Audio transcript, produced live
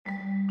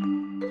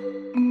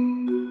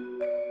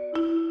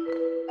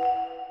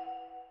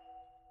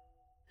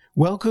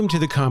Welcome to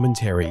The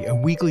Commentary, a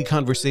weekly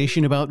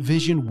conversation about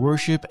vision,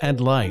 worship, and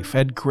life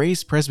at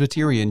Grace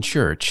Presbyterian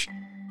Church.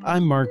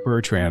 I'm Mark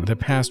Bertrand, the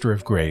pastor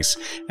of Grace,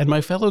 and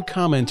my fellow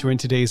commenter in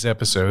today's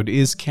episode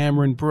is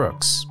Cameron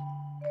Brooks.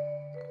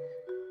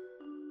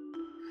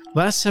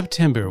 Last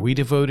September, we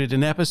devoted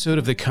an episode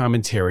of The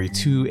Commentary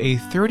to a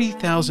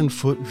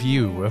 30,000-foot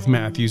view of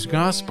Matthew's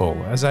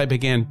Gospel as I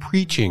began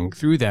preaching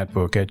through that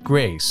book at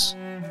Grace.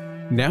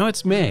 Now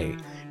it's May,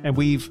 and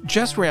we've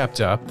just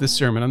wrapped up the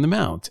Sermon on the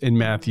Mount in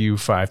Matthew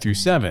 5 through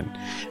 7.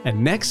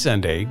 And next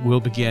Sunday, we'll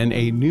begin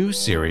a new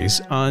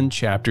series on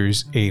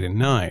chapters 8 and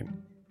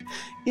 9.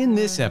 In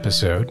this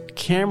episode,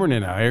 Cameron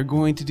and I are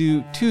going to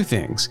do two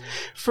things.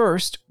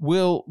 First,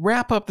 we'll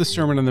wrap up the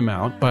Sermon on the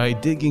Mount by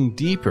digging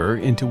deeper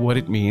into what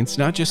it means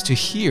not just to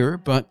hear,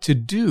 but to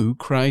do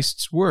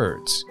Christ's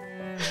words.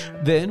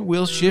 Then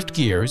we'll shift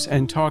gears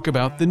and talk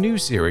about the new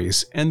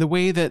series and the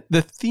way that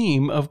the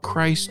theme of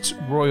Christ's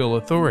royal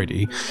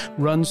authority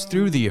runs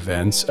through the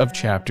events of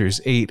chapters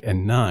 8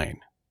 and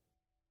 9.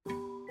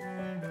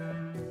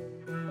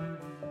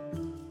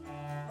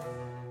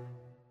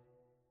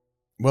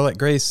 Well, at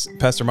Grace,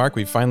 Pastor Mark,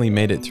 we finally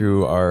made it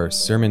through our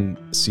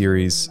sermon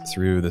series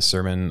through the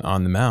Sermon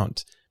on the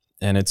Mount,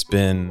 and it's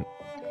been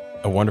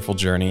a wonderful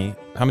journey.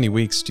 How many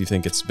weeks do you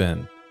think it's been?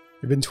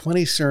 There have been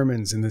 20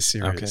 sermons in this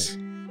series.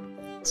 Okay.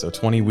 So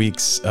 20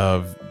 weeks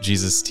of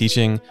Jesus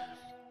teaching.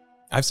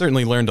 I've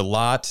certainly learned a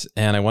lot,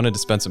 and I wanted to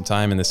spend some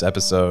time in this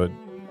episode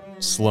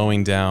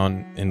slowing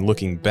down and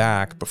looking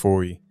back before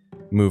we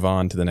move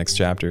on to the next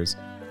chapters.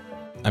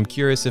 I'm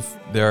curious if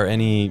there are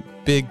any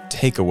big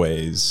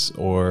takeaways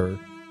or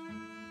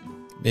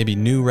maybe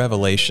new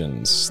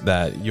revelations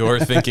that you're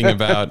thinking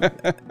about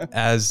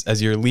as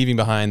you're leaving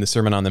behind the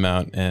Sermon on the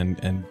Mount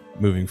and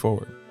moving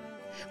forward.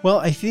 Well,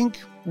 I think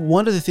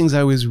one of the things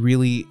I was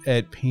really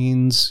at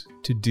pains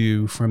to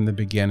do from the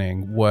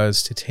beginning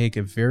was to take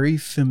a very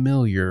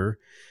familiar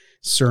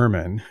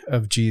sermon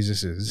of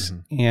Jesus's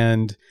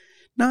and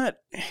not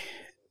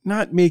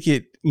make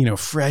it,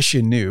 fresh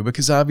and new,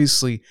 because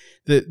obviously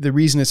the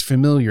reason it's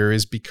familiar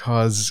is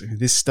because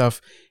this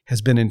stuff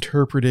has been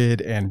interpreted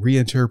and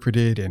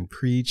reinterpreted and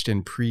preached,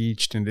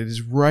 and it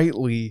is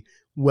rightly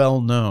well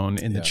known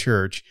in the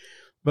church.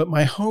 But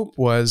my hope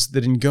was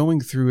that in going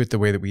through it the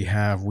way that we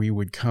have, we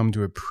would come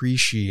to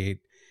appreciate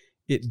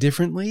it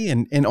differently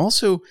and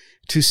also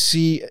to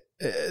see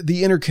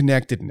the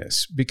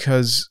interconnectedness,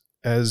 because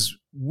as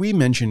we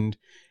mentioned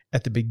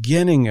at the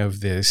beginning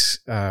of this,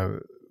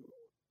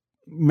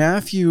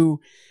 Matthew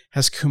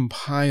has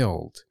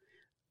compiled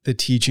the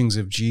teachings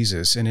of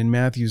Jesus, and in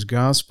Matthew's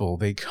Gospel,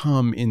 they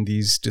come in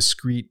these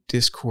discrete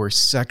discourse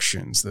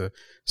sections. The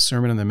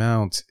Sermon on the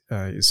Mount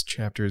is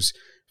chapters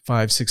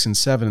 5, 6, and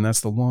 7, and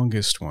that's the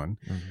longest one.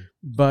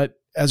 But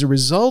as a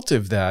result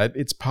of that,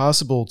 it's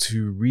possible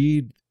to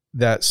read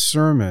that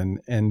sermon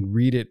and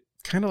read it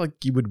kind of like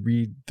you would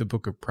read the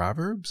book of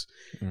Proverbs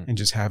and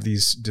just have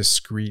these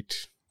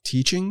discrete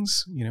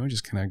teachings,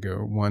 just kind of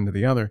go one to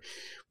the other.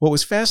 What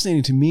was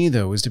fascinating to me,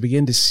 though, was to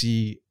begin to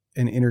see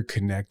an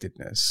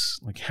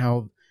interconnectedness, like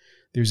how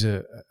there's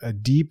a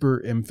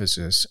deeper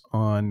emphasis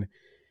on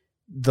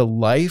the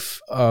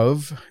life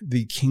of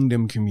the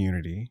kingdom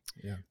community,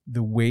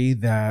 the way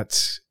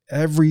that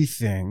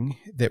everything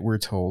that we're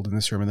told in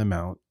the Sermon on the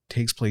Mount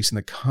takes place in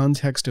the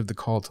context of the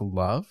call to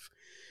love,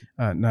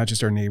 not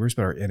just our neighbors,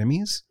 but our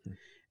enemies.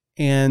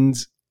 And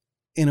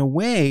in a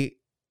way,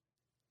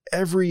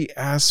 every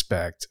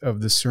aspect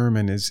of the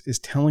sermon is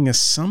telling us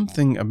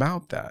something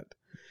about that.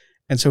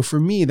 And so for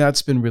me,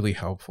 that's been really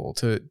helpful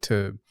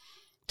to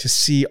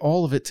see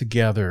all of it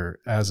together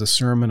as a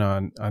sermon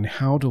on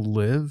how to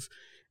live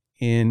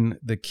in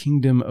the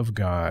kingdom of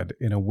God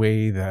in a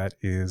way that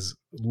is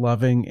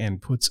loving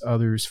and puts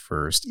others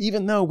first,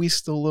 even though we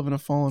still live in a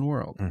fallen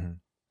world.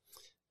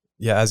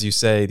 Yeah, as you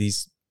say,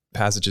 these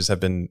passages have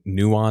been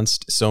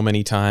nuanced so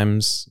many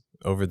times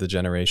over the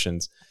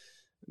generations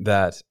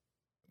that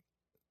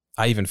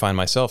I even find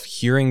myself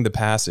hearing the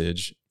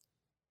passage,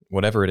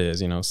 whatever it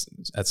is,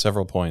 at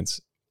several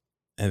points,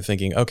 and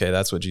thinking, okay,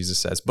 that's what Jesus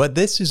says, but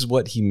this is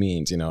what he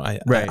means.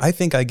 I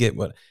think I get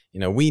what,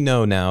 we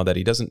know now that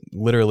he doesn't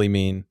literally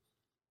mean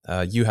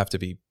you have to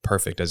be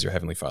perfect as your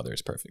heavenly Father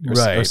is perfect,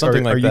 or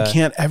something like that. Or you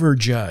can't ever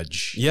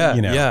judge.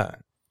 Yeah.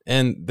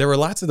 And there were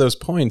lots of those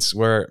points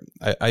where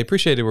I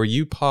appreciated where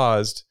you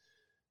paused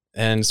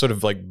and sort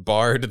of like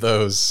barred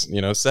those,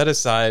 set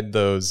aside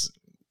those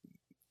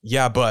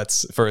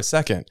buts for a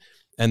second,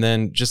 and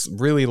then just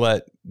really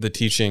let the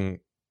teaching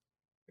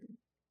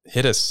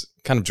hit us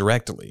kind of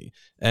directly.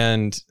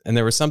 And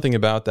there was something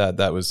about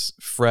that was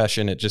fresh,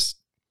 and it just,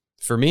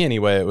 for me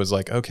anyway, it was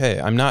like, okay,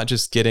 I'm not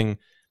just getting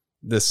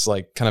this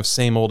like kind of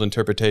same old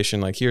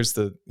interpretation, like here's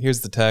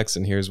the text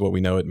and here's what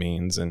we know it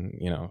means, and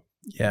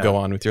go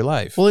on with your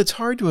life. Well, it's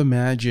hard to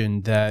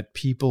imagine that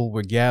people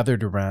were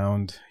gathered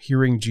around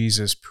hearing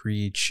Jesus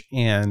preach,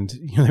 and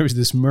there was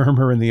this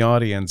murmur in the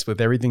audience with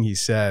everything he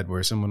said,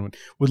 where someone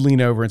would lean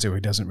over and say, well,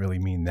 he doesn't really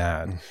mean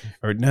that.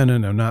 Or no,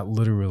 not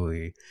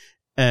literally.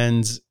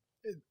 And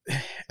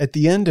at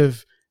the end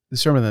of the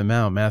Sermon on the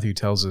Mount, Matthew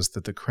tells us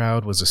that the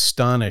crowd was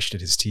astonished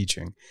at his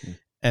teaching.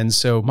 And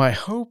so my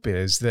hope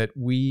is that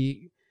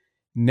we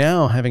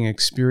now, having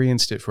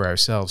experienced it for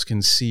ourselves,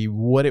 can see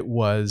what it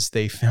was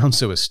they found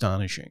so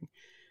astonishing,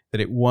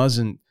 that it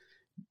wasn't,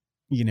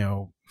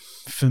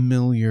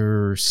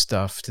 familiar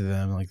stuff to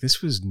them. Like,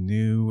 this was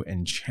new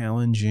and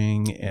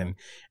challenging. And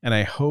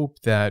I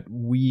hope that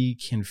we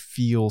can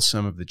feel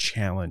some of the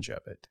challenge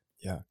of it.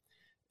 Yeah.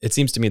 It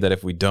seems to me that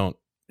if we don't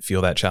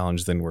feel that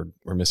challenge, then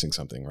we're missing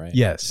something, right?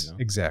 Yes,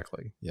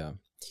 exactly. Yeah.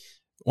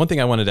 One thing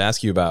I wanted to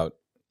ask you about,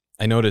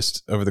 I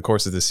noticed over the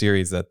course of the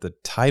series that the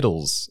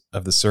titles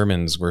of the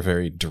sermons were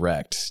very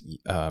direct.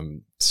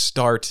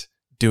 Start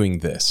doing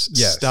this.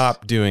 Yes.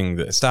 Stop doing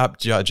this. Stop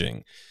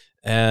judging.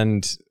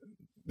 And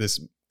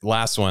this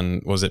last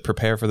one, was it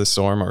prepare for the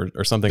storm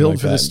or something Build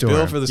like for that? the storm.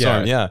 Build for the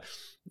storm. Yeah.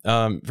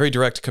 Very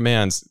direct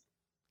commands.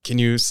 Can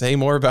you say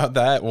more about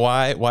that?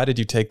 Why did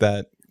you take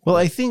that? Well,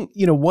 I think,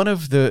 one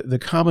of the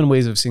common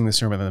ways of seeing the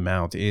Sermon on the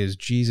Mount is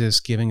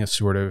Jesus giving a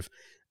sort of,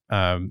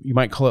 you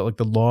might call it like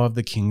the law of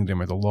the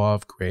kingdom or the law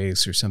of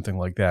grace or something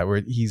like that,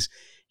 where he's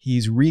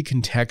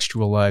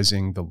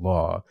recontextualizing the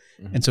law.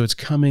 Mm-hmm. And so it's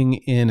coming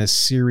in a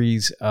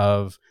series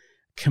of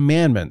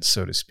commandments,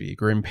 so to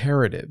speak, or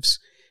imperatives.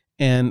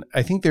 And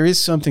I think there is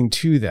something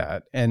to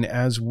that. And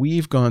as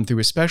we've gone through,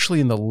 especially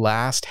in the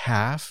last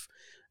half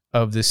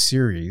of this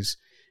series,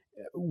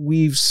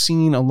 we've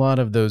seen a lot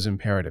of those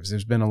imperatives.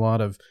 There's been a lot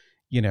of,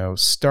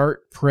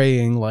 start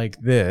praying like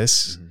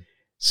this, mm-hmm.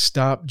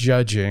 Stop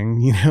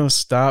judging,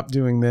 stop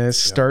doing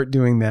this, start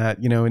doing that,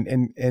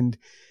 and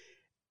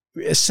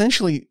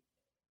essentially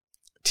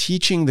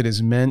teaching that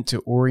is meant to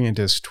orient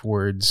us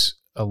towards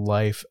a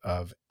life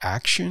of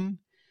action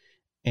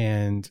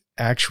and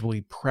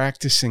actually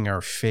practicing our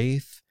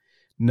faith,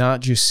 not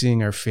just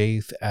seeing our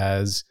faith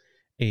as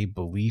a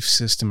belief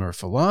system or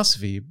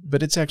philosophy,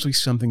 but it's actually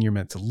something you're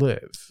meant to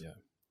live. Yeah.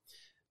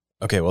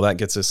 Okay, well, that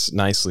gets us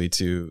nicely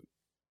to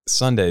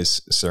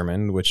Sunday's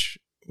sermon, which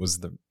was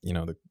the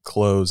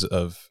close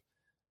of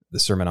the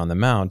Sermon on the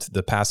Mount,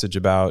 the passage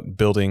about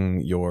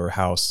building your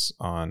house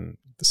on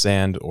the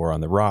sand or on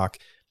the rock.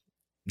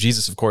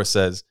 Jesus, of course,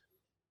 says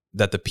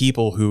that the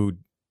people who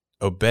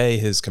obey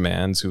his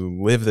commands,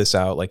 who live this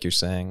out, like you're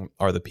saying,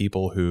 are the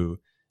people who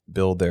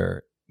build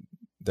their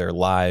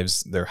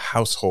lives, their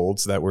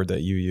households, that word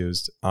that you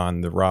used,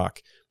 on the rock.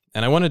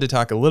 And I wanted to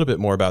talk a little bit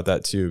more about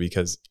that too,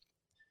 because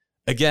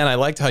again, I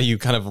liked how you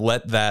kind of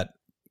let that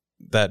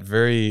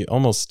very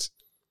almost,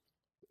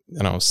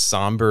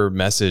 somber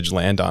message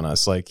land on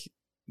us. Like,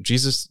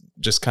 Jesus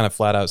just kind of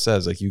flat out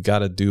says, like, you got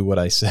to do what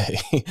I say.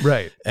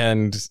 Right.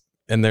 And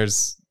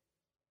there's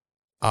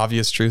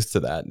obvious truth to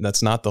that.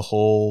 That's not the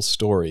whole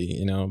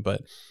story,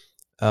 but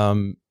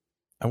I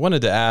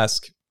wanted to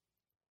ask,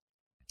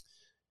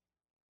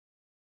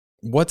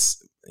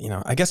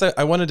 I guess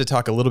I wanted to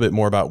talk a little bit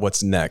more about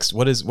what's next.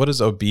 What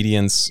does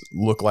obedience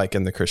look like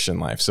in the Christian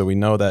life? So we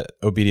know that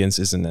obedience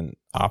isn't an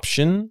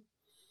option,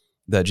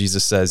 that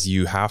Jesus says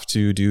you have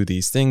to do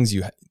these things.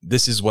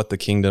 This is what the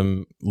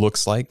kingdom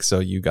looks like. So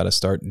you got to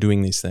start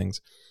doing these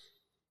things.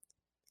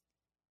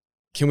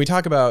 Can we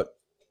talk about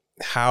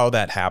how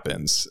that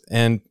happens?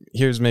 And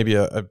here's maybe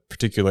a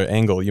particular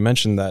angle. You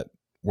mentioned that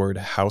word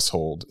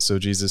household. So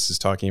Jesus is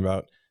talking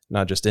about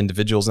not just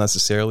individuals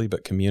necessarily,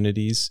 but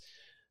communities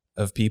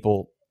of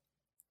people.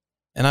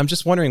 And I'm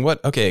just wondering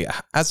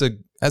as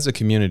a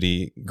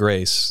community,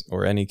 Grace,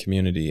 or any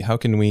community, how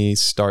can we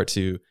start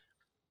to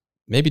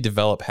maybe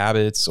develop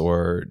habits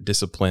or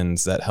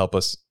disciplines that help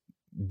us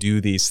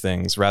do these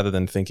things rather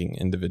than thinking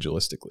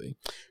individualistically?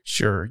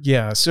 Sure.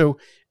 Yeah. So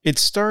it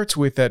starts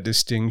with that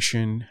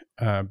distinction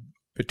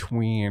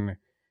between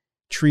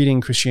treating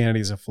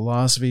Christianity as a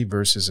philosophy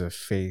versus a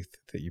faith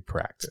that you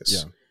practice.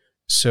 Yeah.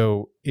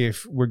 So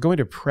if we're going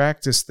to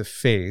practice the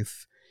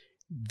faith,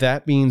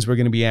 that means we're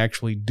going to be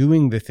actually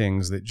doing the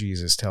things that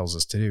Jesus tells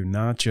us to do,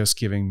 not just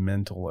giving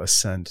mental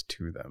assent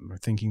to them or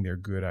thinking they're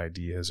good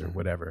ideas or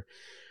whatever.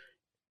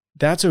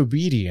 That's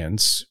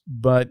obedience,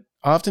 but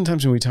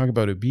oftentimes when we talk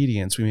about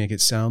obedience, we make it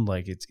sound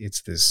like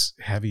it's this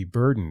heavy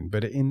burden.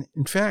 But in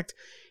fact,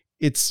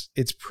 it's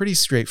pretty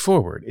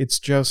straightforward. It's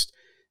just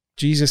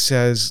Jesus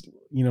says,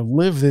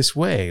 live this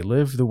way,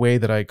 live the way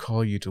that I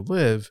call you to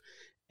live.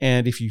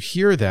 And if you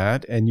hear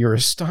that and you're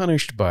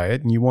astonished by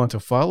it and you want to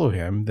follow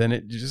him, then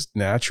it just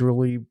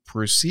naturally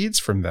proceeds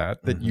from that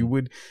you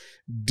would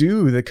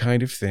do the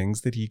kind of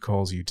things that he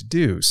calls you to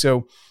do.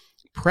 So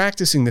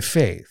practicing the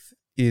faith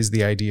is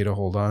the idea to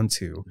hold on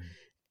to.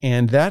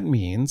 And that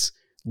means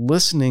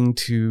listening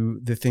to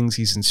the things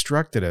he's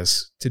instructed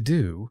us to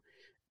do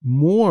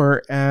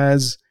more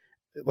as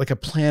like a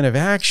plan of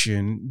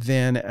action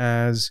than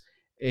as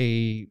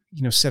a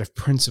set of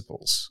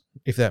principles,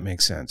 if that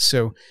makes sense.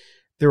 So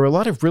there are a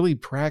lot of really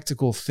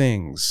practical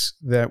things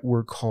that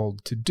we're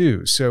called to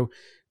do. So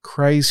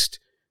Christ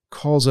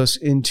calls us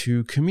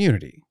into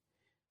community.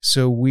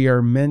 So we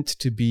are meant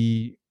to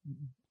be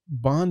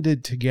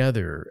bonded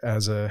together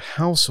as a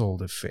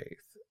household of faith.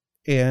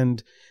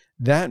 And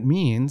that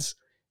means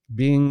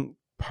being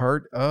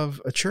part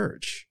of a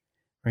church.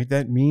 right?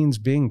 That means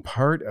being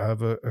part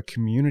of a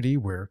community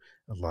where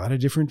a lot of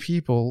different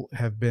people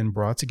have been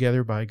brought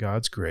together by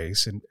God's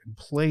grace and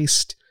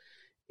placed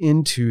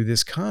into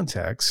this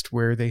context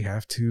where they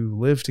have to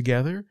live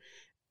together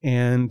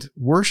and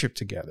worship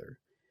together.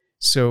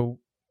 So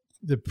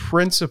the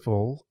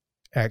principal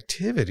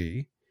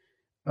activity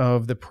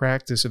of the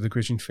practice of the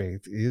Christian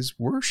faith is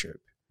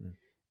worship.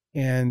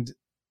 And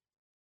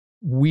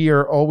we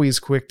are always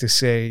quick to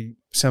say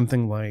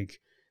something like,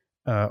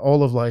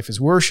 all of life is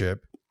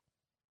worship.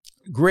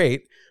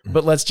 Great,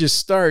 but let's just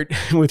start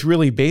with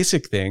really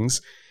basic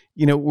things.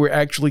 We're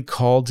actually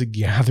called to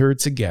gather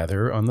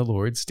together on the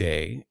Lord's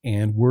Day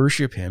and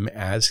worship him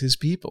as his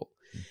people.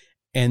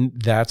 And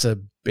that's a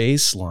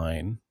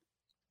baseline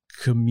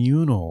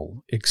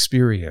communal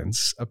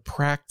experience, a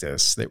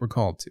practice that we're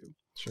called to.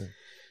 Sure.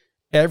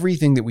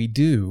 Everything that we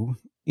do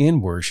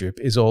in worship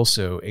is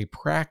also a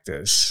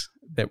practice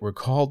that we're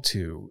called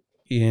to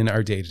in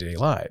our day-to-day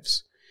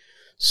lives.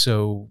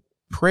 So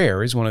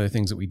prayer is one of the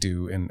things that we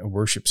do in a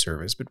worship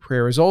service, but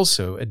prayer is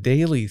also a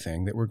daily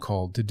thing that we're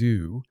called to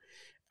do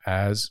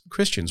as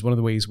Christians. One of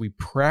the ways we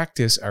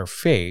practice our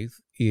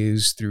faith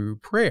is through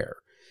prayer.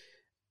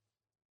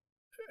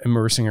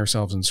 Immersing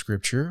ourselves in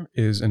Scripture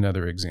is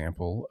another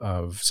example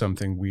of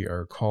something we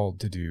are called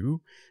to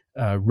do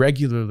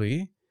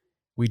regularly.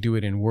 We do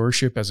it in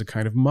worship as a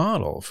kind of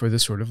model for the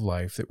sort of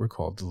life that we're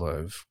called to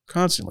live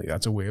constantly.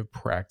 That's a way of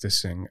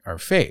practicing our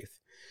faith.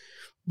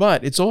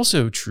 But it's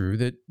also true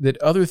that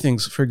other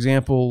things, for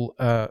example,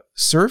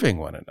 serving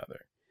one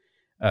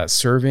another,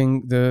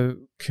 serving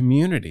the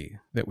community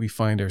that we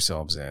find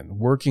ourselves in,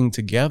 working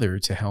together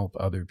to help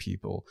other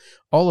people.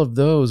 All of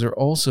those are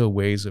also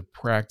ways of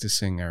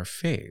practicing our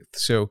faith.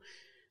 So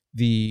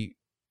the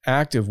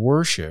act of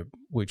worship,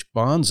 which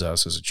bonds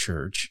us as a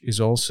church,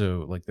 is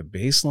also like the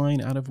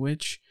baseline out of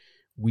which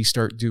we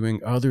start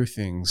doing other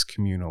things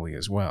communally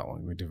as well.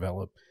 And we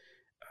develop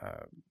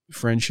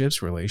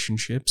friendships,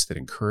 relationships that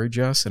encourage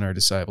us in our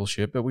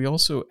discipleship, but we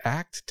also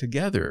act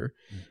together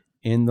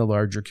in the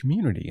larger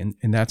community.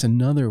 And that's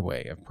another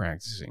way of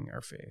practicing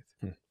our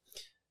faith.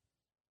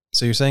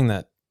 So you're saying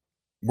that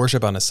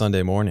worship on a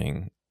Sunday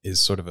morning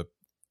is sort of a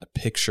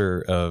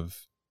picture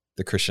of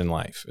the Christian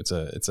life. It's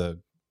a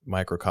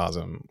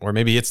microcosm, or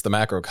maybe it's the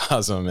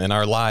macrocosm, and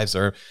our lives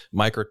are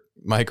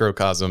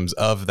microcosms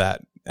of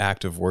that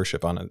act of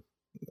worship on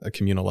a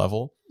communal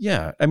level.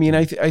 Yeah. I mean,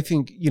 I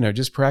think,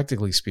 just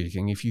practically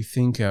speaking, if you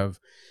think of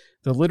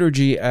the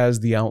liturgy as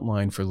the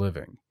outline for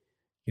living,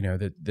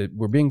 that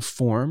we're being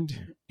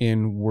formed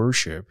in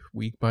worship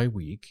week by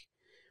week,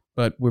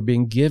 but we're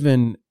being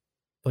given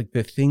like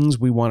the things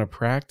we want to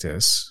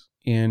practice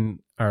in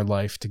our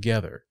life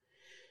together.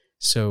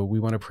 So we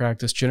want to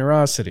practice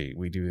generosity.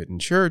 We do it in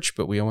church,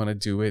 but we want to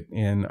do it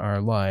in our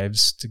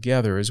lives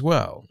together as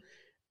well.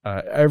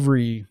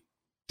 Every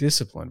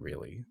discipline,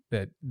 really,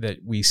 that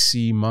we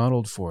see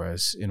modeled for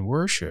us in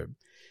worship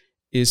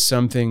is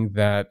something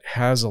that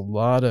has a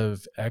lot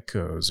of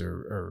echoes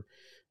or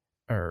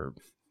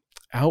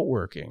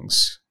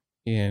outworkings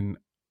in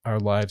our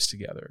lives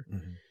together.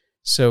 Mm-hmm.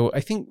 So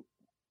I think,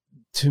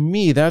 to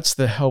me, that's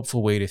the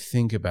helpful way to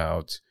think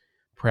about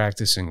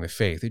practicing the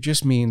faith. It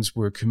just means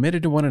we're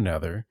committed to one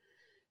another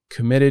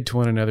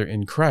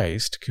in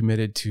Christ,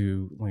 committed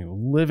to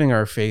living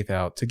our faith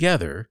out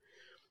together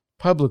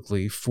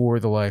publicly for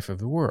the life of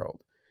the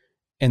world.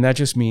 And that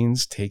just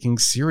means taking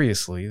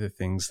seriously the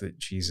things that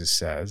Jesus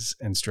says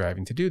and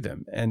striving to do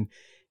them. And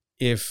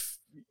if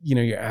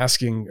you're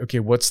asking, okay,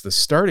 what's the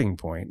starting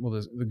point?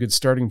 Well, the good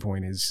starting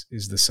point is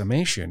the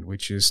summation,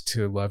 which is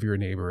to love your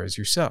neighbor as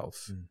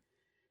yourself.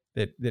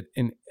 That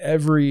in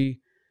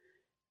every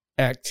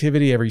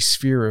activity, every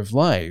sphere of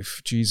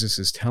life, Jesus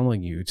is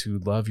telling you to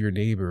love your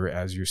neighbor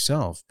as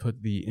yourself,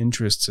 put the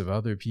interests of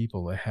other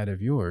people ahead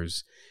of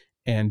yours.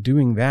 And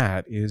doing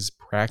that is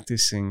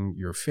practicing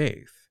your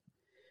faith.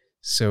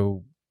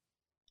 So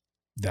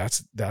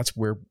that's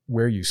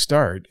where you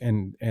start.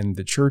 And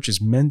the church is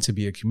meant to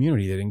be a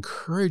community that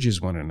encourages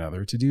one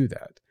another to do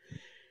that,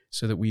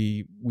 so that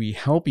we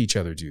help each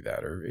other do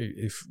that. Or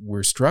if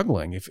we're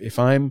struggling, if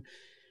I'm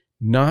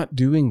not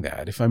doing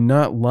that, if I'm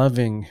not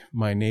loving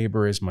my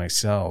neighbor as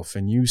myself,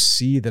 and you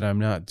see that I'm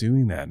not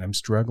doing that and I'm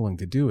struggling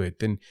to do it,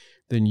 then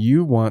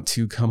you want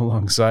to come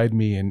alongside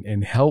me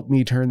and help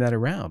me turn that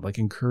around, like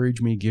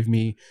encourage me, give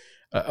me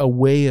a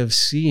way of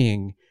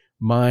seeing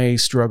my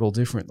struggle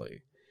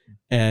differently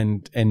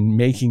and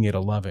making it a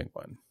loving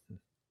one.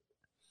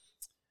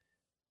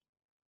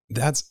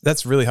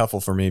 That's really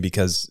helpful for me,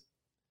 because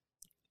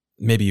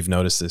maybe you've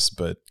noticed this,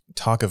 but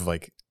talk of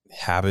like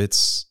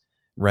habits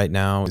right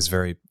now is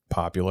very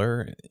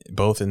popular,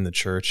 both in the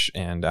church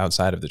and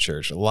outside of the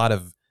church. A lot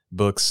of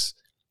books,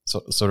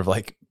 sort of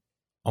like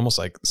almost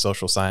like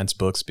social science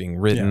books being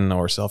written,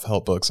 or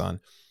self-help books on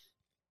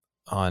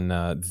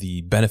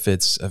the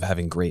benefits of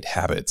having great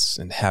habits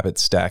and habit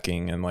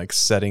stacking and like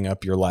setting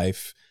up your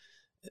life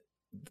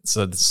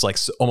so it's like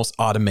almost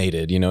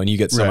automated, and you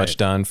get so much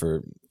done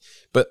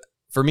but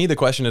for me, the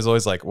question is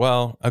always like,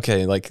 well,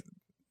 okay, like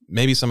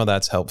maybe some of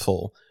that's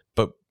helpful,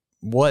 but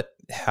what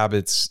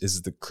habits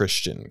is the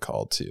Christian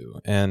called to?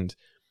 And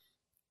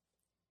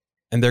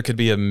there could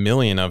be a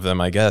million of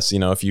them, I guess,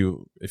 if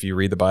you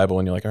read the Bible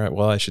and you're like, all right,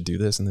 well, I should do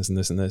this and this and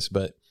this and this,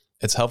 but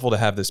it's helpful to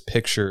have this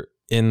picture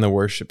in the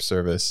worship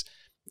service,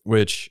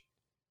 which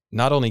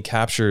not only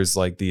captures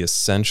like the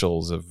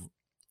essentials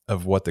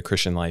of what the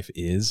Christian life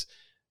is,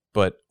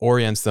 but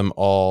orients them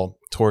all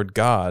toward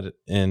God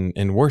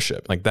in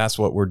worship. Like that's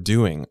what we're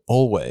doing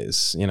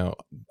always.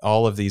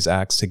 All of these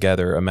acts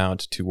together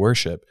amount to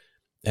worship.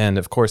 And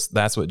of course,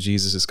 that's what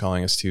Jesus is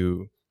calling us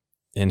to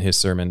in his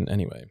sermon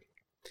anyway.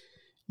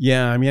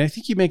 Yeah, I mean, I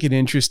think you make an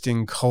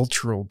interesting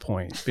cultural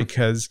point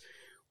because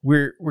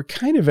we're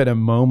kind of at a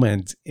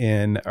moment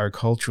in our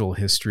cultural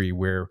history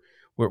where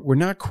we're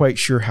not quite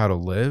sure how to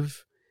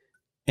live.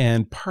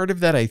 And part of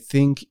that, I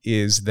think,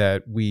 is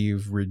that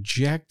we've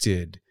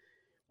rejected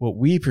what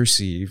we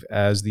perceive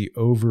as the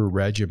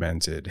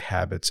over-regimented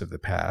habits of the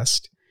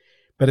past.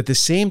 But at the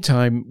same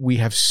time, we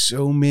have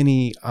so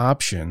many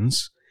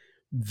options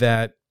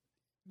that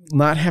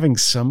not having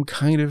some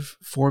kind of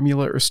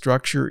formula or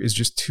structure is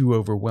just too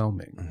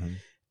overwhelming. Mm-hmm.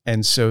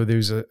 And so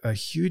there's a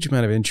huge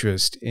amount of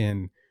interest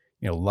in,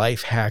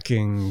 life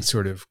hacking,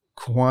 sort of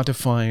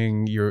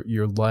quantifying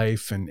your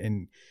life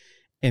and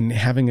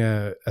having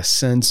a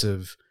sense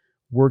of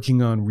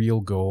working on real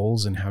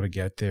goals and how to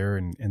get there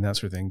and that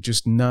sort of thing,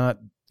 just not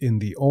in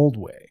the old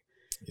way.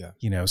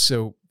 Yeah.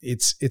 So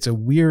it's a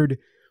weird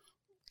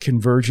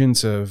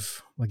convergence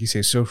of, like you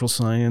say, social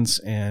science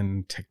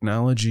and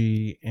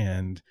technology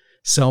and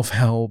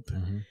self-help.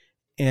 Mm-hmm.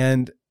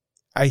 And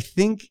I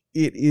think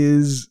it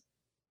is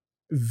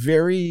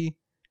very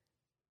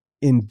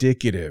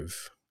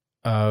indicative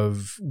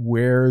of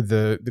where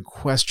the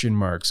question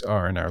marks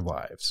are in our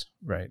lives,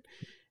 right?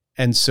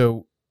 And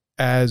so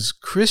as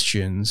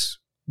Christians,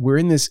 we're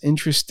in this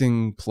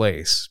interesting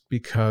place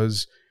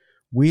because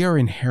we are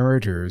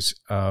inheritors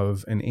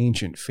of an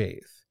ancient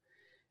faith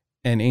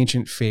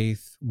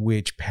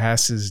which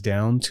passes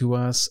down to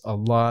us a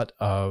lot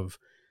of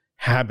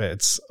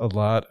habits, a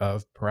lot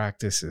of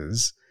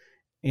practices.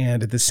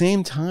 And at the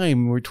same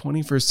time, we're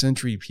 21st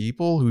century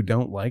people who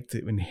don't like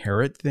to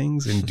inherit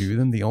things and do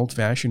them the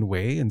old-fashioned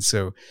way. And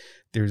so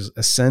there's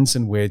a sense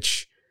in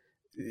which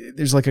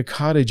there's like a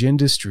cottage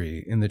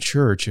industry in the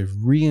church of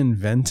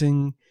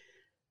reinventing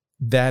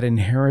that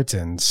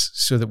inheritance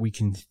so that we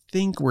can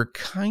think we're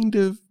kind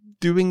of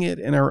doing it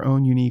in our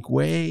own unique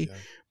way,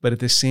 but at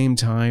the same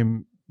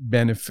time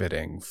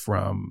benefiting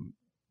from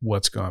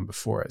what's gone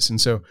before us. And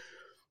so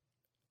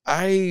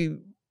I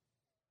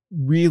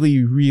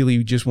really,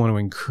 really just want to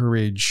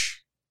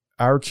encourage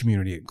our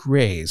community at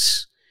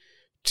Grace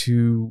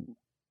to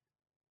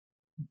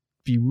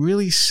be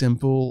really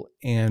simple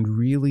and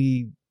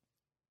really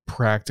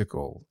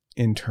practical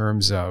in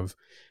terms of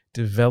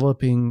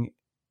developing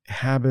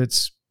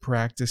habits,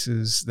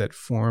 practices that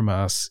form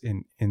us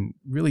in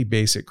really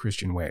basic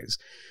Christian ways.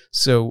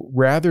 So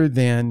rather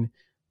than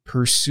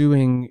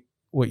pursuing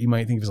what you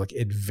might think of as like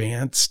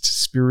advanced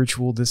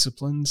spiritual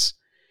disciplines,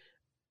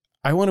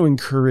 I want to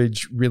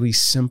encourage really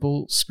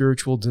simple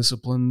spiritual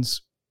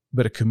disciplines,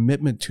 but a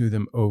commitment to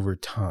them over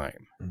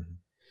time. Mm-hmm.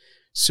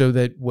 So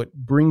that what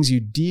brings you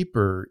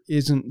deeper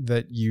isn't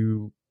that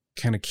you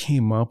kind of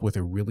came up with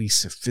a really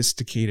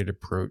sophisticated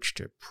approach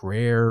to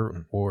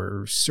prayer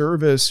or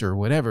service or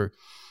whatever,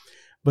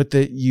 but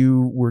that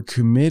you were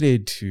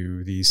committed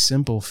to these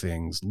simple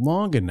things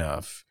long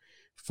enough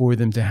for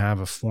them to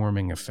have a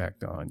forming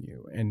effect on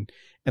you. And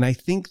I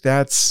think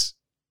that's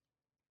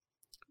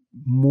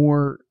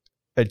more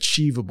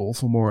achievable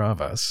for more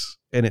of us.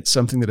 And it's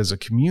something that as a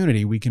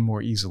community, we can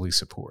more easily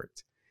support.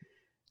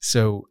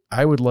 So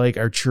I would like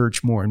our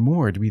church more and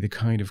more to be the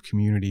kind of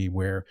community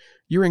where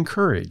you're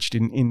encouraged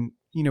in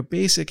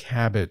basic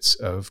habits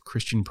of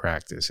Christian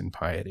practice and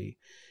piety.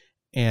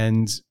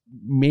 And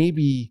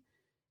maybe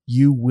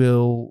you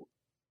will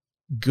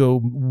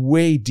go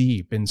way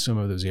deep in some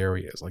of those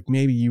areas. Like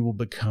maybe you will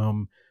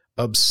become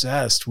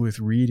obsessed with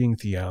reading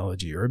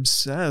theology or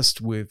obsessed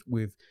with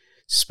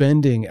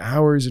spending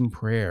hours in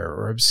prayer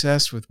or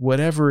obsessed with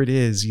whatever it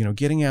is,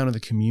 getting out of the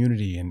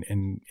community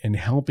and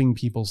helping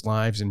people's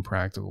lives in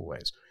practical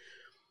ways.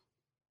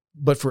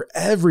 But for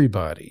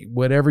everybody,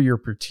 whatever your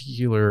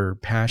particular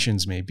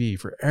passions may be,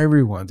 for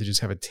everyone to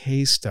just have a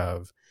taste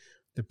of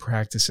the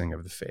practicing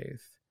of the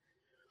faith.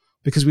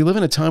 Because we live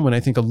in a time when I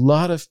think a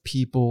lot of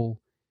people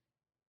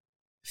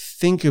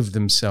think of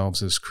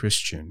themselves as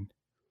Christian,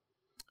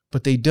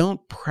 but they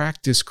don't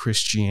practice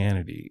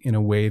Christianity in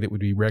a way that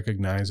would be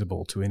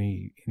recognizable to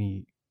any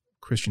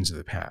Christians of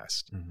the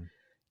past. Mm-hmm.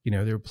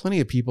 There are plenty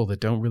of people that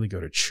don't really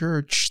go to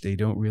church. They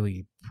don't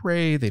really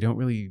pray. They don't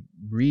really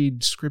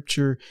read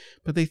scripture,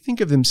 but they think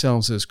of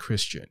themselves as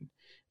Christian.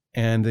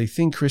 And they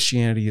think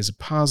Christianity is a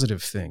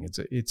positive thing.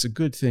 It's a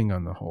good thing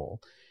on the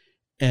whole.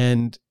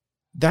 And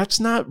that's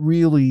not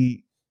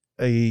really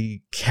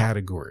a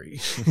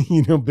category,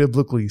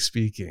 biblically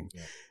speaking.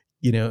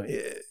 Yeah.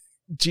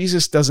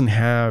 Jesus doesn't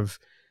have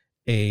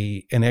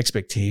an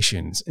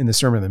expectation in the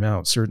Sermon on the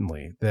Mount,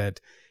 certainly, that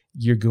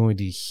You're going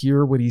to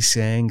hear what he's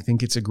saying,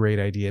 think it's a great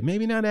idea,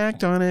 maybe not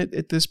act on it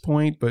at this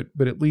point, but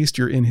at least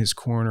you're in his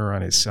corner,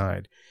 on his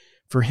side.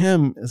 For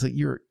him, it's like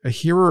you're a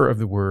hearer of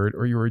the word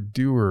or you're a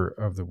doer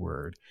of the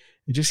word.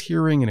 And just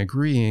hearing and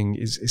agreeing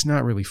is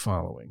not really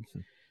following.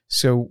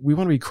 So we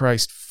want to be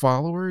Christ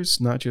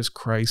followers, not just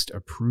Christ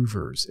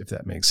approvers, if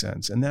that makes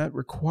sense. And that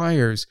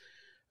requires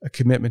a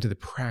commitment to the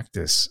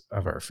practice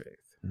of our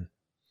faith.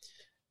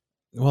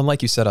 Well,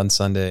 like you said on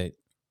Sunday,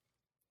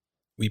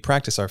 we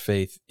practice our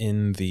faith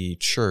in the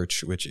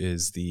church, which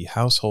is the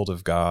household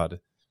of God,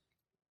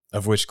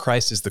 of which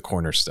Christ is the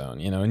cornerstone,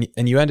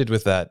 and you ended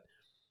with that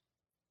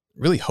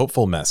really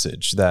hopeful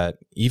message that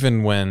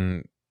even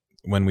when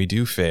we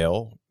do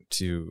fail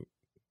to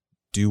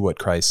do what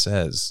Christ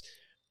says,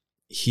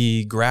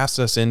 he grafts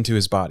us into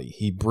his body.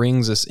 He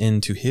brings us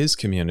into his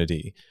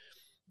community,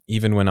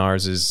 even when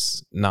ours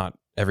is not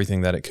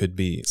everything that it could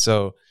be.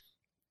 So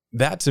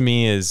that to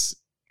me is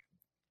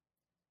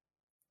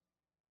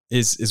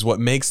what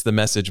makes the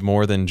message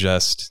more than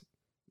just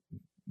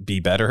be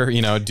better,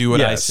 do what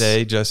I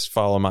say, just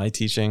follow my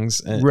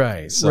teachings.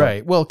 Right.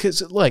 Well,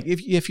 because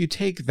if you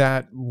take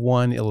that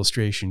one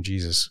illustration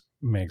Jesus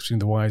makes between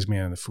the wise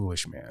man and the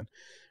foolish man,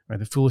 right?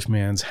 The foolish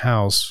man's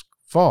house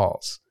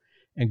falls,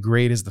 and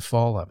great is the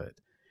fall of it.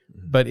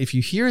 But if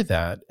you hear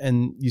that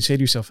and you say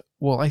to yourself,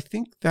 well, I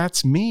think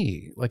that's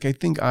me. Like, I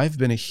think I've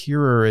been a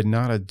hearer and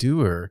not a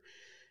doer.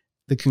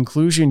 The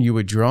conclusion you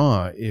would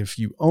draw if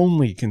you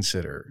only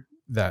consider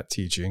that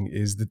teaching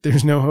is that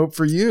there's no hope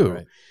for you,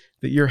 right,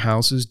 that your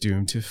house is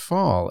doomed to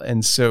fall.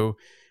 And so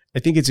I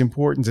think it's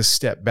important to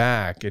step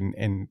back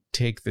and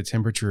take the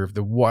temperature of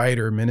the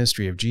wider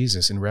ministry of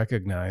Jesus and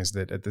recognize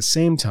that at the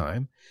same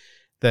time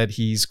that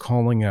he's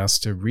calling us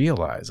to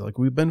realize, like,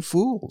 we've been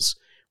fools.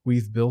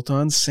 We've built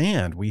on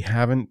sand. We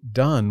haven't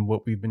done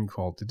what we've been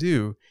called to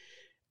do.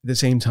 At the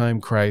same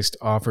time, Christ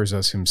offers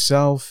us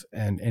himself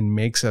and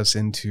makes us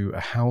into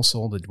a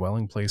household, a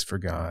dwelling place for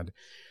God,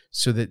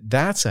 so that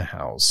that's a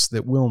house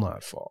that will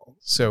not fall.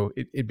 So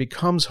it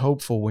becomes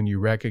hopeful when you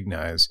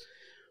recognize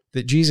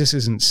that Jesus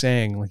isn't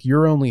saying, like,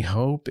 your only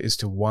hope is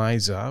to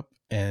wise up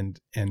and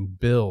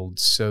build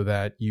so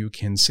that you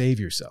can save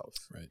yourself,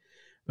 right,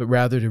 but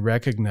rather to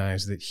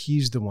recognize that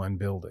he's the one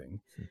building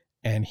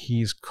and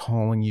he's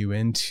calling you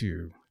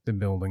into the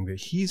building that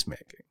he's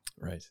making.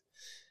 Right.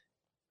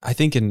 I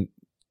think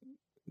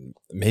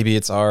maybe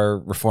it's our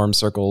Reformed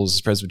circles,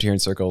 Presbyterian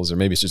circles, or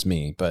maybe it's just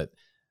me, but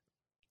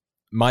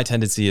my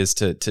tendency is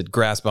to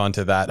grasp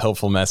onto that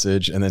hopeful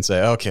message and then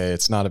say, okay,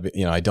 it's not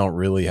I don't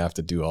really have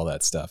to do all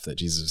that stuff that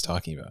Jesus is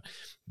talking about.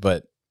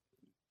 But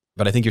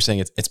I think you're saying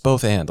it's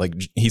both and. Like,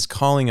 he's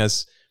calling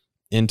us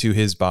into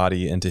his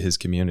body, into his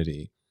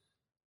community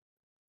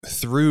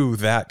through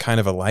that kind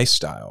of a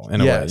lifestyle in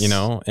a way,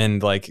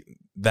 and like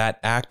that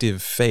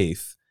active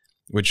faith,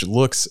 which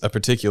looks a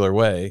particular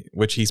way,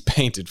 which he's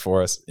painted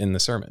for us in the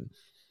sermon.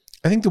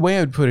 I think the way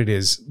I would put it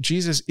is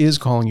Jesus is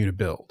calling you to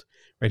build.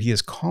 Right? He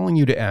is calling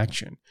you to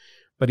action,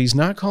 but he's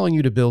not calling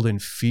you to build in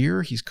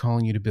fear. He's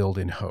calling you to build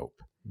in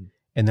hope.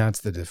 And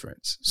that's the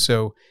difference.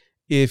 So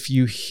if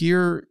you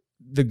hear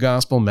the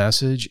gospel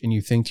message and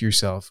you think to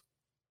yourself,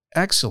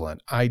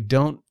 excellent, I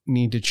don't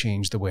need to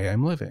change the way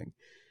I'm living.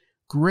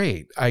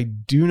 Great. I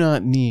do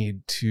not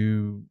need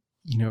to,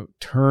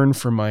 turn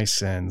from my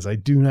sins. I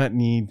do not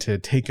need to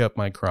take up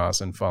my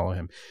cross and follow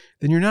him.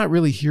 Then you're not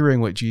really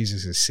hearing what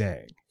Jesus is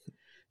saying.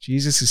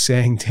 Jesus is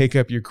saying, take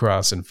up your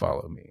cross and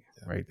follow me.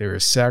 Right? There are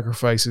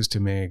sacrifices to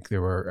make.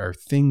 There are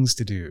things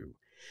to do.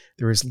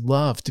 There is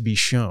love to be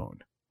shown,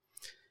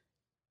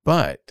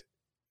 but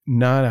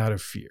not out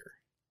of fear,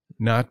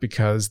 not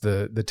because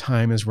the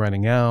time is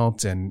running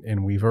out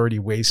and we've already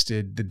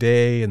wasted the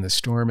day and the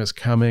storm is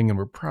coming and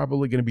we're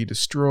probably going to be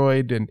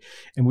destroyed and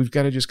we've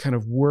got to just kind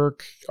of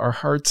work our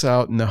hearts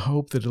out in the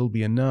hope that it'll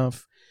be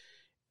enough.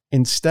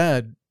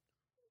 Instead,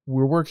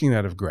 we're working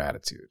out of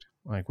gratitude.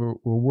 Like we're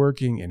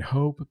working in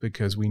hope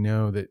because we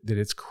know that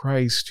it's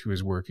Christ who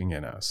is working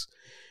in us.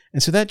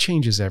 And so that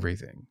changes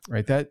everything,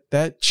 right?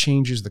 That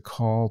changes the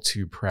call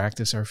to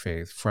practice our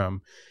faith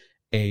from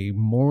a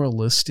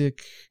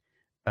moralistic,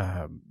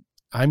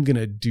 I'm going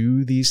to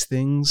do these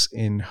things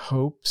in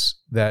hopes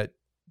that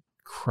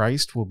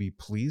Christ will be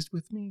pleased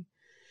with me,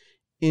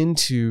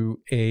 into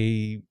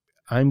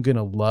I'm going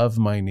to love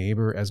my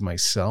neighbor as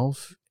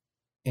myself.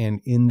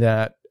 And in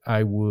that,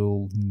 I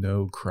will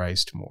know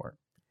Christ more.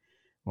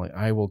 Like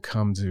I will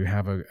come to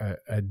have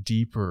a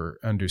deeper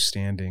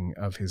understanding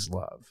of his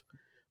love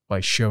by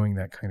showing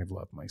that kind of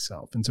love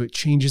myself. And so it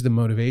changes the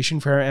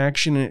motivation for our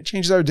action and it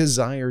changes our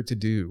desire to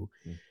do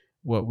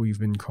what we've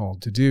been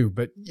called to do.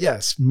 But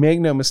yes, make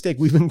no mistake,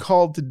 we've been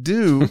called to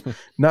do,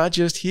 not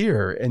just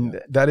here.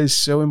 And that is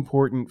so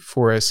important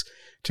for us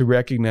to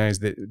recognize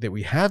that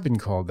we have been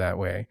called that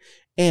way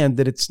and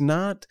that it's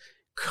not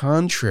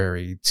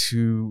contrary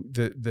to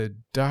the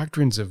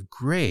doctrines of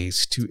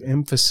grace to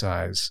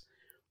emphasize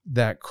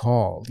that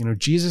call.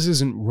 Jesus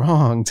isn't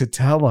wrong to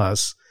tell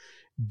us,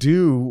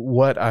 do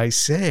what I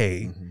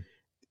say. Mm-hmm.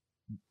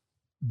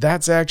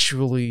 That's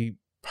actually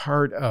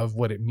part of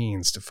what it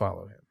means to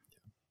follow him.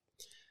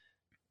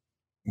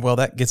 Well,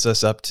 that gets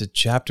us up to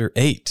chapter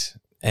 8.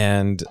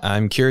 And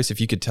I'm curious if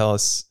you could tell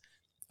us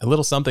a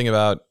little something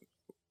about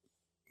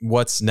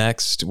what's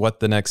next, what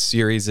the next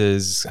series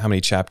is, how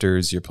many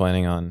chapters you're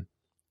planning on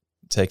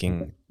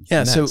taking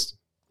next. So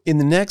in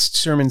the next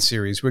sermon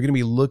series, we're going to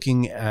be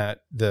looking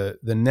at the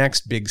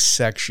next big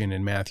section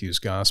in Matthew's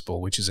gospel,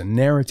 which is a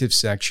narrative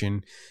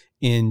section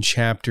in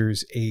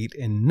chapters 8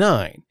 and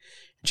 9. In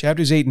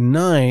chapters 8 and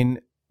 9,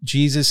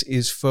 Jesus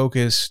is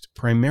focused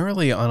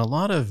primarily on a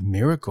lot of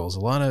miracles, a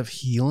lot of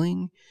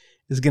healing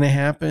is going to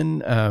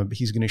happen.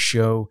 He's going to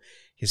show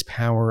his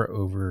power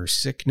over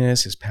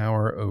sickness, his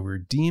power over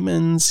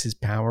demons, his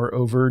power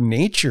over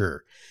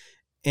nature.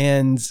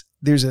 And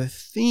there's a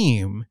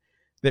theme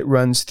that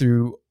runs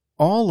through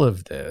all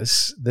of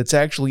this that's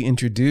actually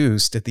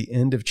introduced at the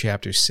end of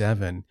chapter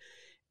 7.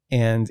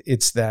 And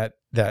it's that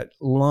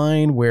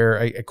line where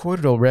I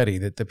quoted already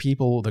that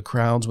the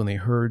crowds, when they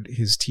heard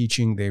his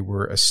teaching, they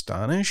were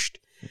astonished,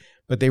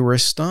 but they were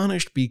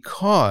astonished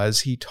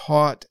because he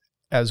taught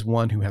as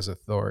one who has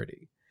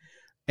authority.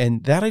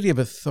 And that idea of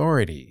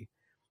authority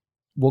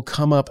will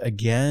come up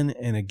again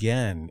and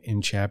again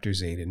in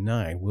chapters 8 and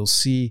 9. We'll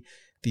see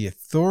the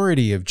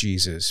authority of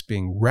Jesus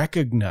being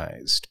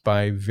recognized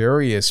by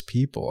various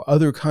people.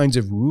 Other kinds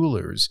of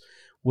rulers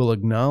will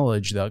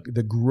acknowledge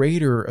the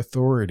greater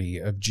authority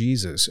of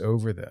Jesus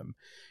over them.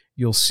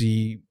 You'll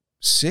see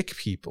sick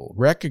people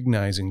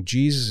recognizing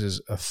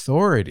Jesus'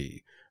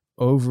 authority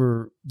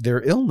over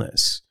their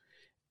illness,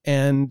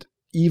 and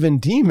even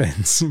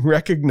demons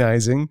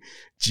recognizing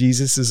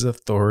Jesus'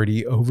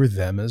 authority over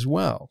them as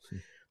well.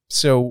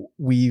 So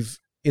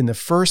in the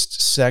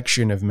first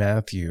section of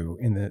Matthew,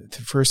 in the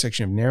first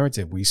section of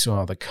narrative, we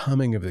saw the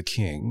coming of the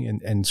king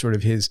and sort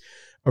of his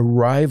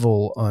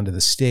arrival onto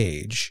the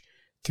stage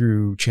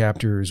through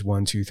chapters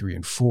 1, 2, 3,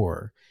 and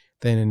 4.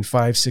 Then in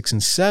 5, 6,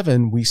 and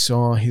 7, we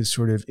saw his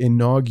sort of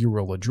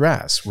inaugural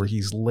address where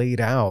he's laid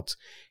out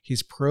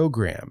his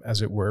program, as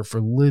it were,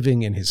 for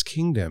living in his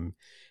kingdom.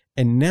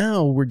 And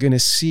now we're going to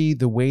see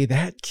the way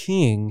that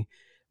king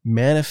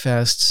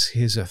manifests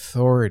his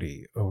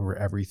authority over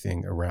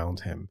everything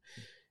around him.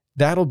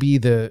 That'll be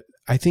the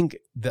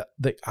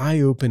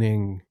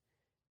eye-opening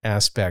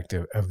aspect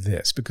of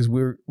this, because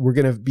we're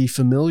going to be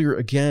familiar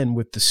again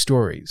with the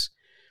stories.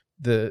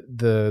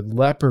 The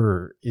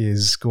leper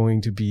is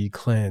going to be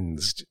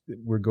cleansed.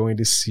 We're going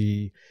to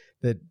see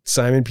that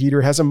Simon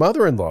Peter has a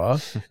mother-in-law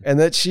and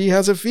that she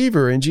has a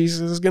fever and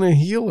Jesus is going to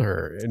heal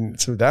her. And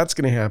so that's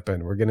going to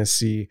happen. We're going to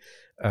see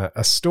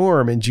a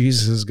storm and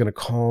Jesus is going to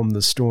calm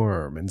the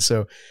storm. And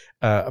so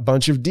a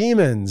bunch of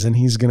demons and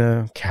he's going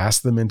to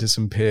cast them into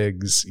some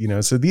pigs,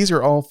 So these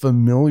are all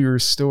familiar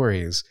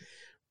stories.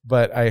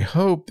 But I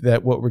hope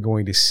that what we're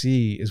going to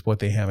see is what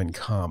they have in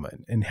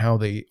common and how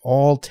they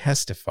all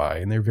testify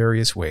in their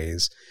various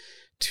ways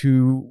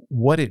to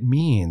what it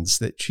means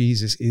that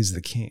Jesus is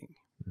the King.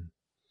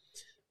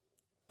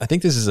 I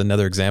think this is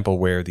another example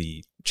where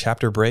the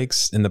chapter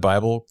breaks in the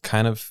Bible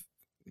kind of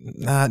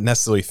not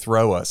necessarily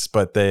throw us,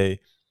 but they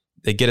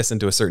get us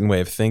into a certain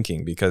way of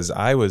thinking, because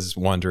I was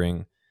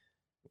wondering,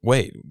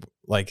 wait,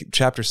 like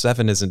chapter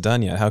 7 isn't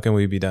done yet. How can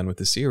we be done with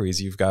the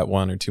series? You've got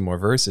 1 or 2 more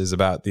verses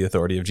about the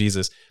authority of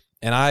Jesus.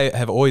 And I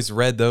have always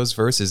read those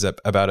verses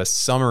about a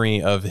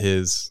summary of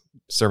his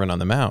Sermon on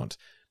the Mount.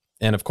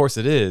 And of course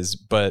it is,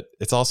 but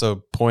it's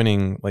also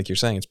pointing, like you're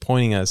saying, it's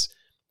pointing us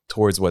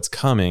towards what's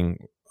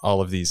coming,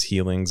 all of these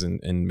healings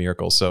and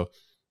miracles. So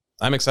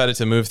I'm excited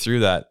to move through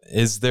that.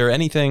 Is there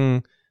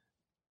anything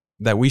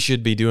that we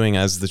should be doing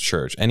as the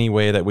church? Any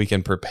way that we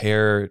can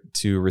prepare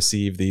to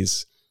receive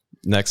these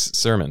next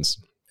sermons?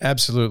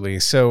 Absolutely.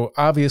 So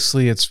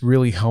obviously it's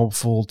really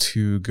helpful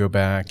to go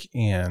back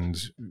and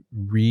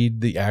read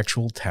the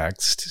actual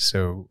text.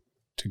 So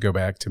to go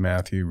back to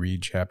Matthew,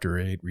 read chapter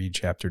 8, read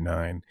chapter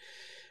 9.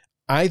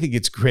 I think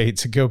it's great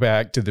to go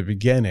back to the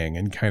beginning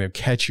and kind of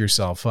catch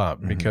yourself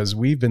up, because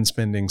we've been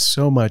spending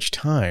so much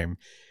time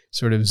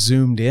sort of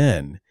zoomed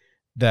in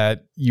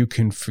that you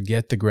can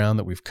forget the ground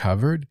that we've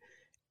covered.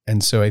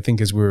 And so I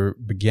think as we're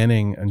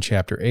beginning on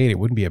chapter 8, it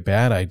wouldn't be a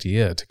bad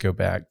idea to go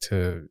back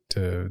to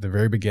the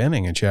very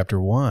beginning in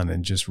chapter 1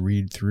 and just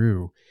read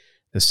through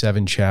the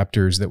 7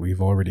 chapters that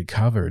we've already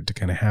covered to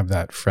kind of have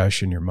that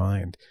fresh in your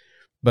mind.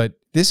 But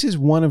this is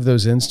one of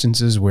those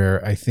instances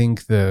where I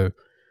think the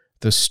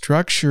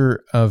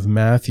structure of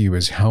Matthew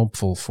is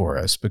helpful for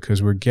us,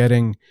 because we're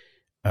getting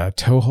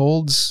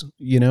toeholds,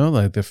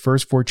 like the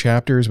first 4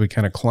 chapters, we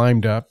kind of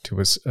climbed up to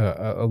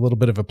a little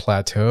bit of a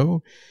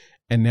plateau.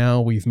 And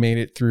now we've made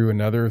it through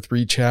another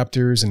 3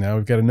 chapters, and now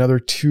we've got another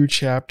 2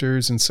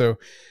 chapters. And so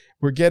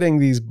we're getting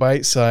these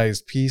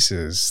bite-sized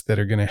pieces that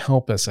are going to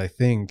help us, I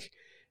think,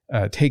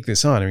 take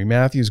this on. I mean,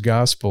 Matthew's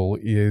gospel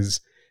is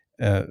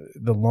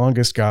the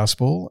longest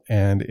gospel,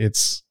 and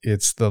it's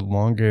the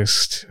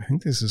longest, I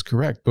think this is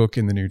correct, book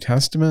in the New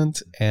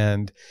Testament.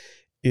 And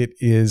it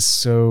is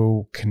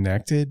so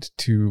connected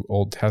to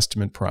Old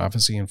Testament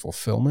prophecy and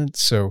fulfillment.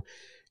 So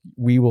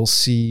we will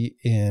see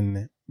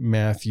in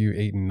Matthew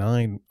 8 and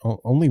 9,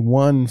 only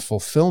one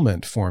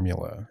fulfillment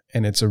formula,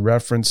 and it's a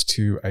reference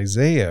to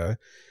Isaiah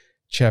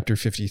chapter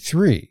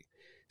 53.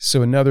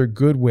 So another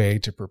good way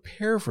to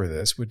prepare for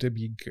this would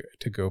be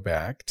to go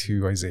back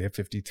to Isaiah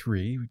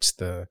 53, which is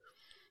the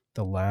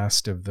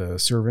last of the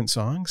servant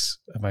songs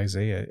of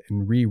Isaiah,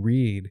 and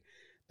reread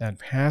that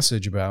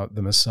passage about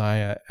the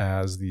Messiah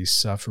as the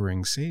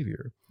suffering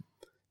Savior.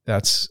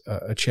 That's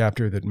a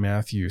chapter that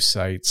Matthew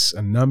cites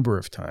a number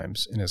of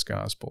times in his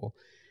gospel.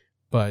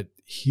 But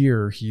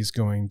here he's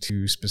going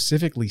to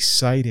specifically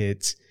cite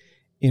it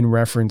in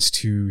reference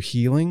to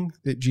healing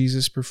that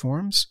Jesus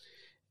performs.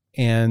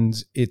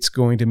 And it's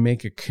going to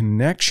make a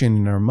connection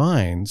in our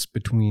minds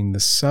between the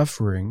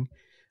suffering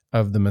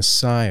of the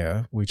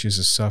Messiah, which is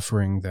a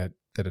suffering that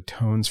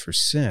atones for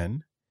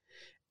sin,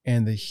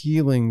 and the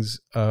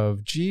healings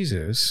of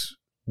Jesus,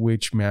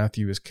 which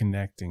Matthew is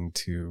connecting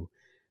to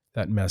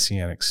that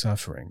messianic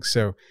suffering.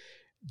 So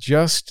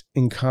just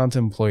in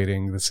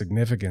contemplating the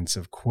significance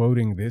of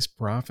quoting this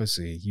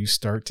prophecy, you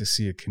start to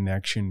see a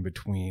connection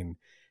between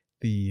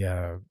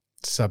the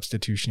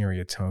substitutionary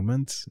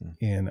atonement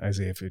in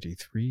Isaiah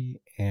 53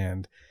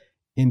 and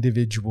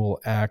individual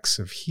acts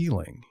of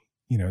healing.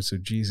 So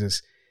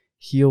Jesus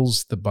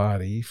heals the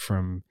body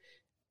from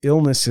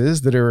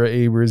illnesses that are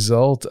a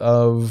result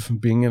of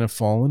being in a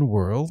fallen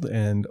world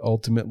and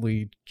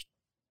ultimately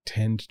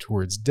tend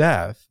towards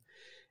death.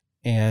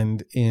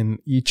 And in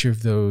each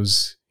of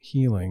those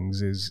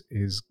healings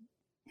is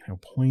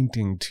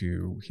pointing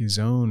to his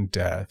own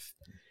death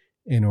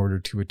in order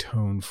to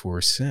atone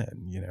for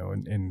sin,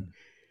 and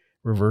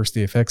reverse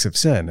the effects of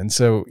sin. And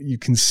so you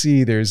can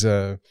see there's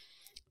a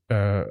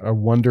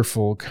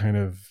wonderful kind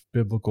of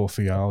biblical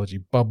theology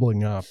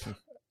bubbling up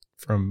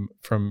from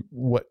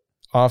what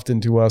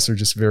often to us are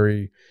just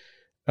very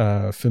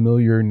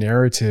familiar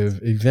narrative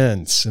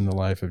events in the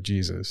life of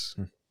Jesus.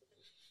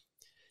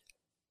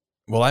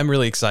 Well, I'm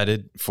really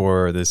excited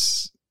for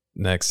this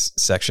next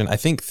section. I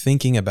think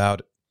thinking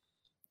about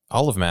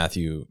all of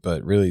Matthew,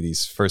 but really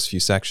these first few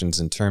sections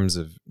in terms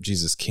of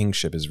Jesus'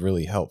 kingship is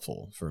really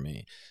helpful for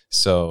me.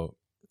 So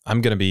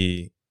I'm going to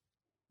be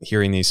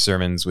hearing these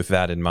sermons with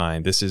that in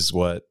mind. This is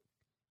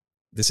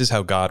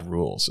how God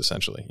rules,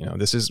 essentially.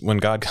 This is when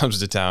God comes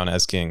to town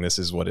as king, this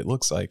is what it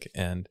looks like.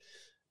 And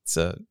it's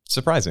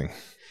surprising.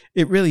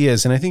 It really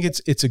is. And I think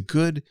it's a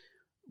good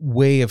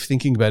way of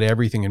thinking about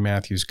everything in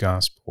Matthew's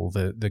gospel,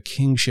 the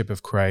kingship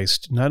of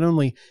Christ, not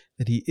only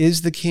that he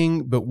is the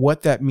king, but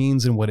what that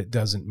means and what it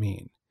doesn't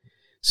mean.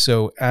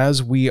 So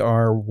as we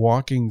are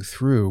walking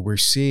through, we're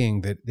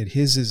seeing that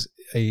his is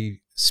a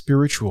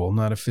spiritual,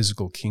 not a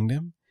physical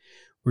kingdom.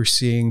 We're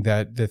seeing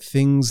that the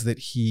things that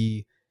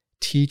he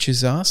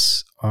teaches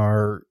us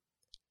are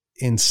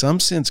in some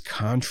sense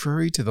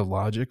contrary to the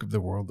logic of the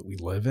world that we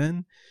live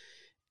in.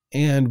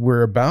 And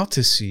we're about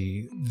to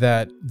see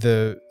that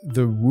the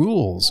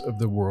rules of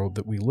the world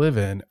that we live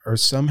in are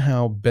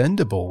somehow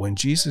bendable when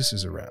Jesus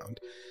is around.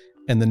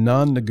 And the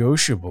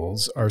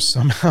non-negotiables are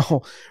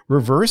somehow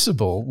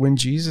reversible when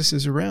Jesus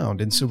is around.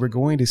 And so we're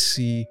going to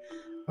see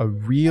a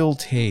real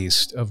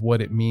taste of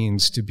what it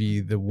means to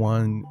be the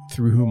one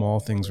through whom all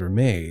things were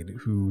made,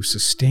 who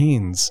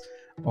sustains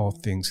all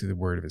things through the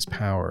word of his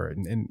power.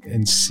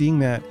 And seeing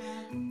that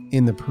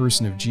in the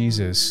person of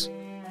Jesus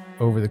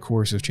over the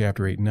course of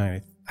chapter 8 and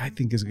 9, I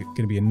think is going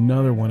to be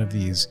another one of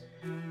these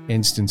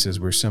instances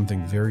where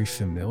something very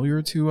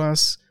familiar to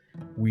us,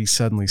 we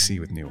suddenly see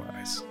with new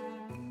eyes.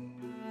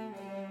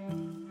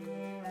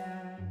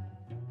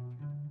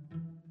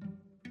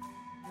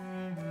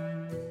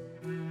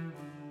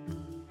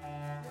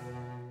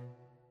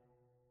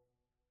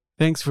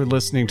 Thanks for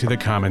listening to The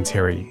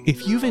Commentary.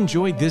 If you've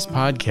enjoyed this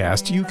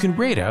podcast, you can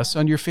rate us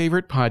on your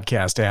favorite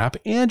podcast app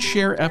and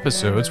share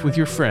episodes with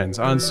your friends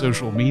on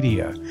social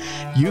media.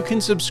 You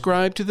can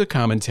subscribe to The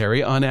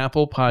Commentary on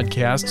Apple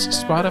Podcasts,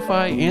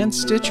 Spotify, and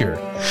Stitcher.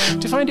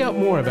 To find out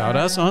more about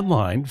us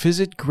online,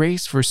 visit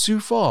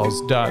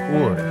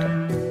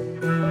graceforsiouxfalls.org.